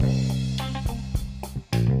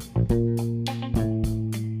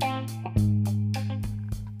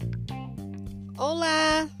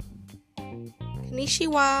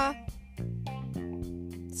Konnichiwa.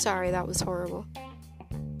 Sorry, that was horrible.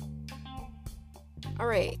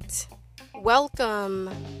 Alright. Welcome,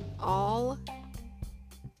 all.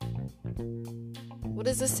 What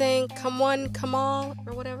is this saying? Come one, come all,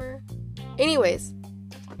 or whatever. Anyways.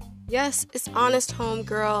 Yes, it's Honest Home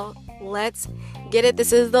Girl. Let's get it.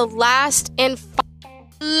 This is the last and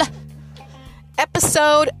final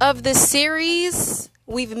episode of the series.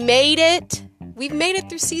 We've made it. We've made it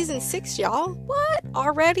through season 6, y'all. What?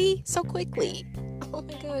 Already? So quickly. Oh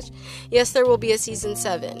my gosh. Yes, there will be a season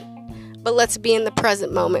 7. But let's be in the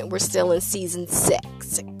present moment. We're still in season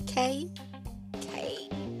 6. Okay?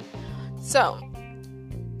 So,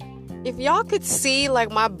 if y'all could see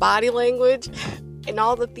like my body language and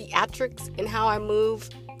all the theatrics and how I move.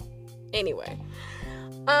 Anyway.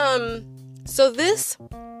 So this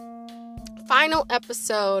final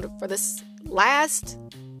episode for this last,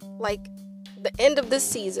 like, the end of this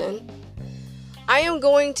season, I am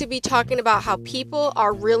going to be talking about how people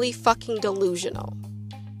are really fucking delusional.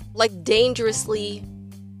 Like, dangerously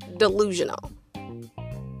delusional.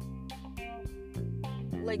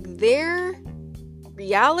 Like, their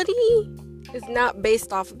reality is not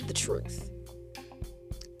based off of the truth.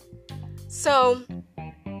 So,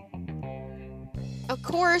 of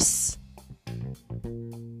course,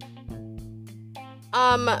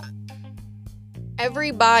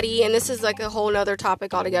 everybody, and this is like a whole nother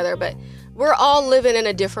topic altogether, but we're all living in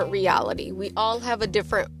a different reality. We all have a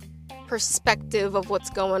different perspective of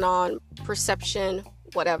what's going on, perception,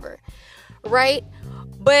 whatever, right?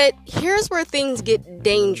 But here's where things get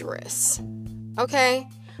dangerous, okay?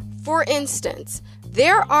 For instance,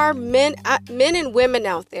 there are men and women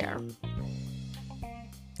out there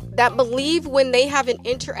that believe when they have an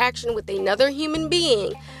interaction with another human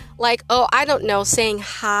being, like, oh, I don't know, saying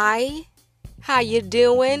hi, how you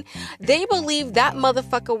doing? They believe that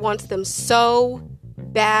motherfucker wants them so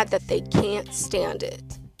bad that they can't stand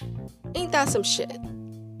it. Ain't that some shit?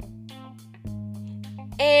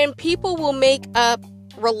 And people will make up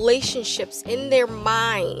relationships in their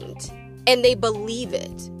mind and they believe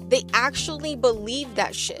it. They actually believe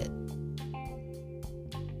that shit.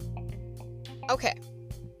 Okay.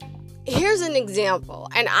 Here's an example,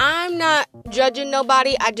 and I'm not judging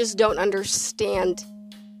nobody, I just don't understand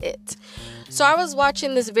it. So I was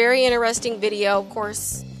watching this very interesting video, of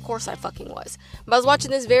course I fucking was. But I was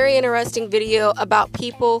watching this very interesting video about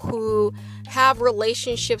people who have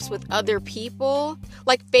relationships with other people,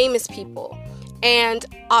 like famous people. And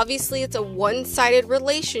obviously it's a one-sided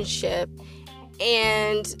relationship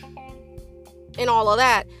and all of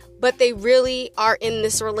that, but they really are in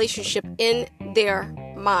this relationship in their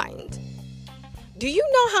mind. Do you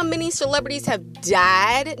know how many celebrities have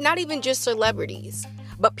died? Not even just celebrities,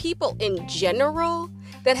 but people in general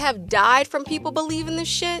that have died from people believing this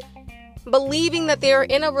shit, believing that they're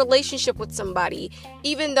in a relationship with somebody,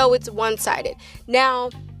 even though it's one-sided.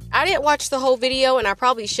 Now, I didn't watch the whole video, and I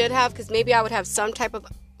probably should have, because maybe I would have some type of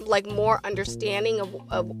like more understanding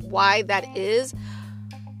of why that is,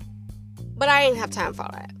 but I didn't have time for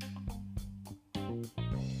that.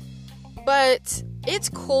 But it's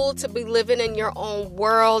cool to be living in your own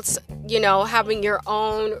worlds, you know, having your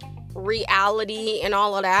own reality and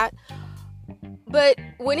all of that. But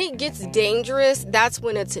when it gets dangerous, that's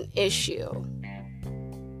when it's an issue.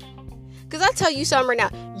 Because I tell you something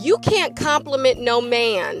right now, you can't compliment no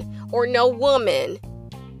man or no woman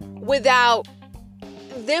without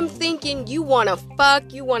them thinking you want to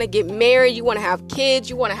fuck, you want to get married, you want to have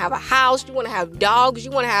kids, you want to have a house, you want to have dogs,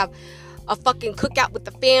 you want to have a fucking cookout with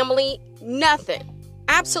the family. Nothing.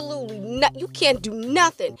 Absolutely not. You can't do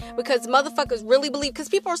nothing because motherfuckers really believe, because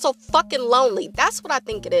people are so fucking lonely. That's what I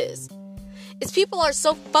think it is. It's people are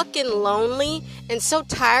so fucking lonely and so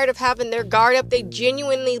tired of having their guard up. They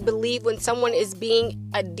genuinely believe when someone is being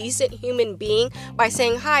a decent human being by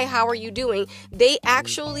saying, hi, how are you doing? They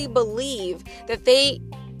actually believe that they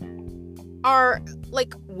are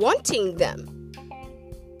like wanting them.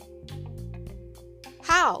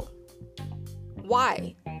 How?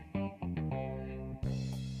 Why?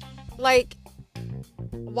 Like,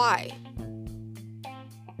 why?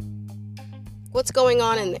 What's going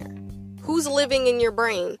on in there? Who's living in your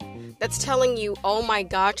brain that's telling you, oh my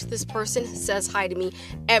gosh, this person says hi to me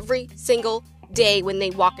every single day when they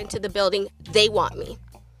walk into the building. They want me.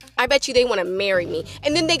 I bet you they want to marry me.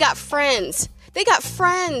 And then they got friends. They got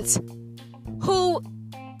friends who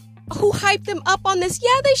hype them up on this.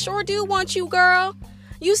 Yeah, they sure do want you, girl.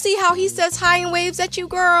 You see how he says hi and waves at you,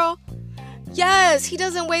 girl? Yes, he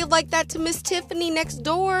doesn't wave like that to Miss Tiffany next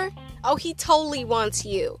door. Oh, he totally wants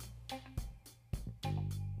you.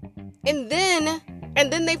 And then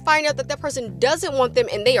they find out that person doesn't want them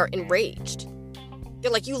and they are enraged.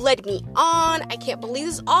 They're like, you led me on. I can't believe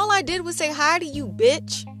this. All I did was say hi to you,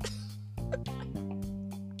 bitch.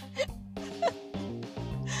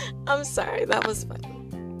 I'm sorry. That was funny.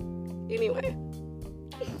 Anyway.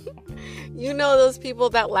 You know those people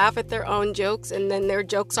that laugh at their own jokes and then their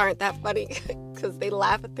jokes aren't that funny because they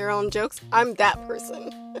laugh at their own jokes? I'm that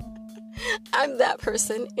person. I'm that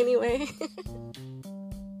person. Anyway.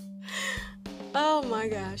 Oh my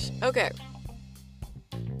gosh. Okay.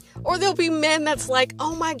 Or there'll be men that's like,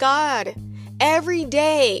 oh my God, every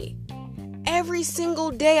day, every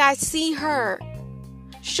single day I see her,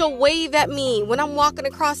 she'll wave at me when I'm walking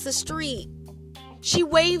across the street. She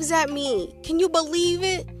waves at me. Can you believe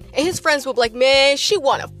it? And his friends will be like, man, she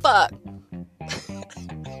wanna fuck.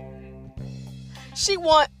 She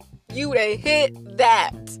want you to hit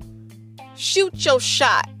that. Shoot your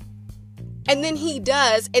shot. And then he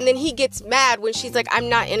does, and then he gets mad when she's like, I'm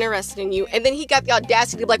not interested in you. And then he got the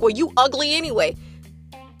audacity to be like, well, you ugly anyway.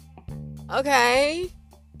 Okay.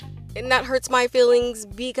 And that hurts my feelings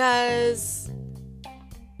because...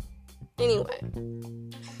 Anyway.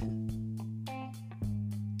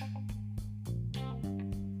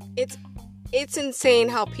 It's insane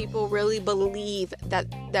how people really believe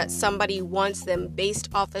that somebody wants them based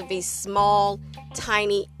off of a small,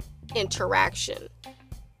 tiny interaction.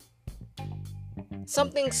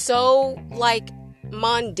 Something so, like,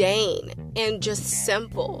 mundane and just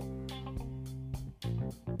simple.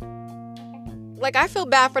 Like, I feel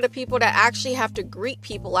bad for the people that actually have to greet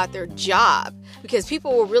people at their job. Because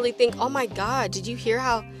people will really think, oh my God, did you hear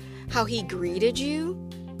how he greeted you?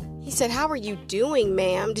 He said, how are you doing,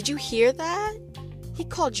 ma'am? Did you hear that? He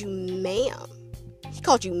called you ma'am. He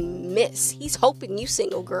called you miss. He's hoping you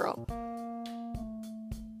single, girl.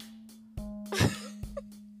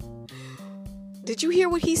 Did you hear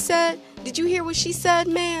what he said? Did you hear what she said,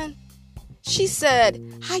 man? She said,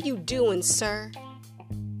 how you doing, sir?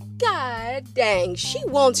 God dang, she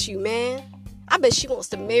wants you, man. I bet she wants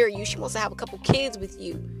to marry you. She wants to have a couple kids with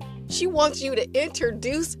you. She wants you to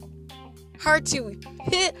introduce her to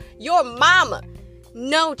hit your mama.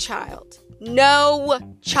 No, child. No,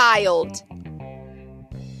 child.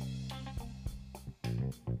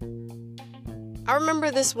 I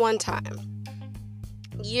remember this one time,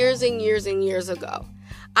 years and years and years ago.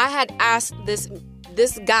 I had asked this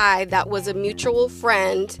guy that was a mutual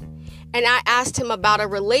friend, and I asked him about a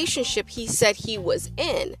relationship he said he was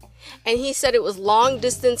in. And he said it was long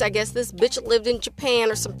distance. I guess this bitch lived in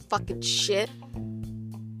Japan or some fucking shit.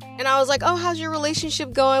 And I was like, oh, how's your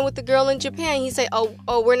relationship going with the girl in Japan? He said,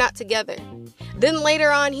 oh, we're not together. Then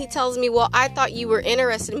later on, he tells me, well, I thought you were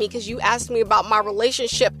interested in me because you asked me about my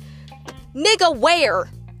relationship. Nigga, where?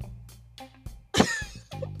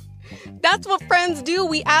 That's what friends do.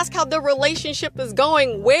 We ask how the relationship is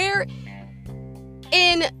going. Where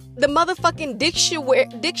in the motherfucking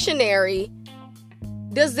dictionary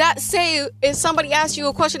does that say if somebody asks you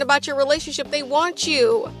a question about your relationship, they want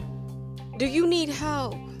you? Do you need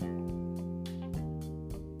help?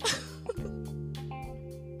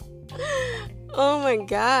 Oh my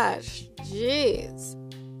gosh. Jeez.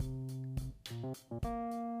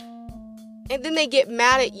 And then they get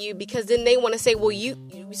mad at you because then they want to say, well, you've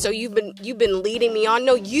been leading me on.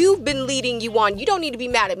 No, you've been leading you on. You don't need to be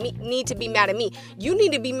mad at me. You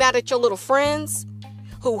need to be mad at your little friends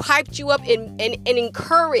who hyped you up and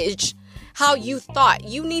encouraged how you thought.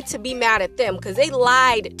 You need to be mad at them because they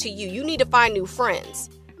lied to you. You need to find new friends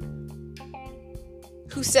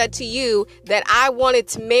who said to you that I wanted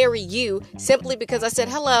to marry you simply because I said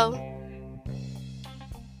hello.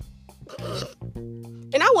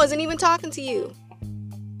 And I wasn't even talking to you.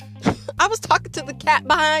 I was talking to the cat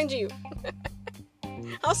behind you.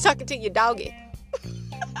 I was talking to your doggy.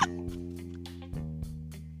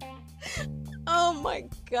 Oh my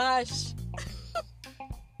gosh.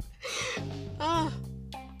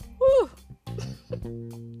 Whew.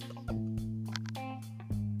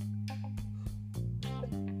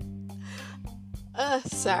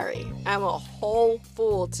 Sorry. I'm a whole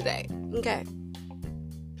fool today. Okay.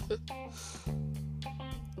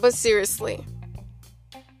 But seriously,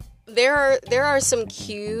 there are some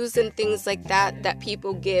cues and things like that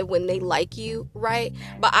people give when they like you, right?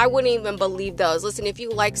 But I wouldn't even believe those. Listen, if you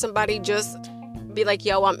like somebody, just be like,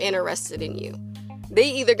 yo, I'm interested in you. They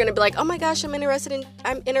either gonna be like, oh my gosh, I'm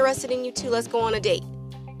interested in you too, let's go on a date.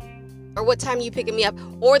 Or what time are you picking me up?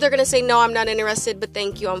 Or they're gonna say, no, I'm not interested, but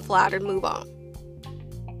thank you, I'm flattered, move on.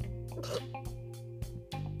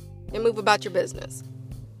 And move about your business.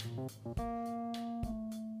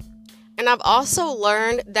 And I've also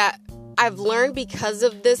learned because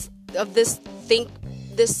of this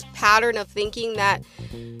this pattern of thinking that,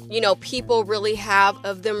 people really have,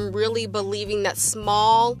 of them really believing that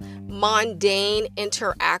small, mundane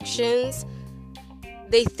interactions,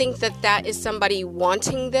 they think that is somebody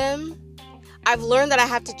wanting them. I've learned that I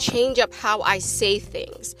have to change up how I say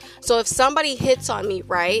things. So if somebody hits on me,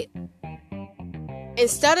 right?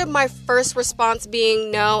 Instead of my first response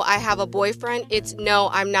being, no, I have a boyfriend, it's no,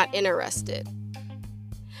 I'm not interested.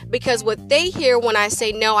 Because what they hear when I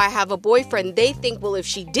say, no, I have a boyfriend, they think, well, if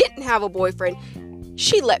she didn't have a boyfriend,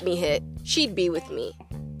 she'd let me hit. She'd be with me.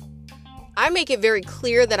 I make it very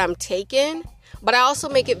clear that I'm taken, but I also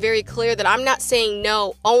make it very clear that I'm not saying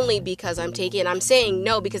no only because I'm taken. I'm saying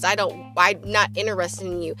no because I'm not interested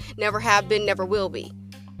in you. Never have been, never will be.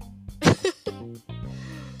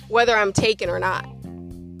 Whether I'm taken or not.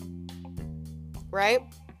 Right?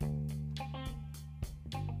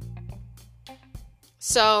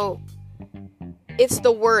 So it's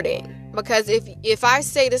the wording, because if I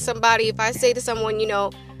say to someone,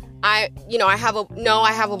 I have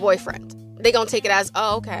a boyfriend, they gonna take it as,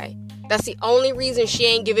 oh, okay, that's the only reason she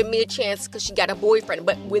ain't giving me a chance, because she got a boyfriend.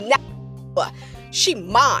 But when that, she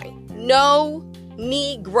mine. No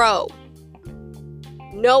Negro,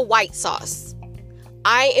 no white sauce.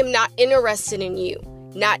 I am not interested in you.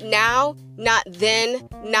 Not now, not then,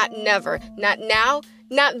 not never. Not now,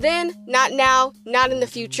 not then, not now, not in the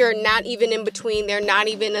future, not even in between there, not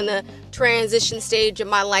even in the transition stage of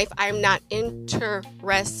my life. I am not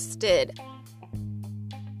interested.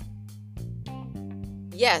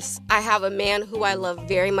 Yes, I have a man who I love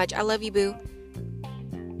very much. I love you, boo.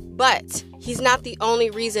 But he's not the only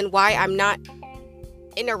reason why I'm not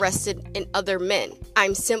interested in other men.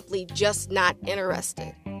 I'm simply just not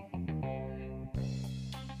interested.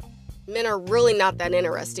 Men are really not that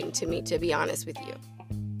interesting to me, to be honest with you.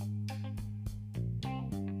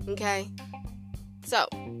 Okay? So,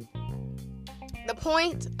 the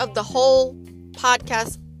point of the whole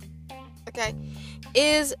podcast, okay,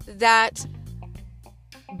 is that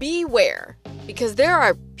beware. Because there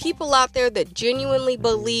are people out there that genuinely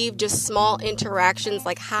believe just small interactions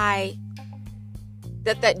like hi,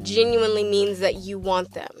 that genuinely means that you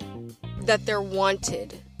want them, that they're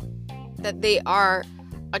wanted, that they are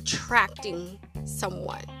attracting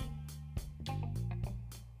someone.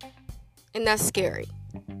 And that's scary.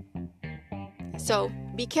 So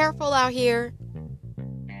be careful out here,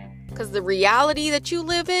 because the reality that you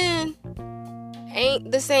live in ain't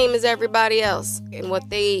the same as everybody else in what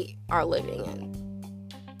they are living in.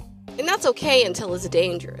 And that's okay until it's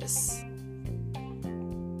dangerous.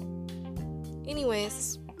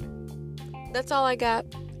 Anyways, that's all I got.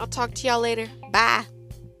 I'll talk to y'all later. Bye.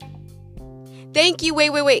 Thank you.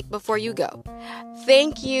 Wait, before you go.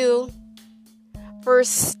 Thank you for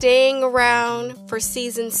staying around for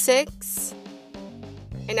season 6.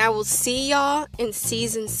 And I will see y'all in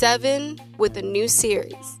season 7 with a new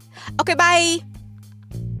series. Okay, bye.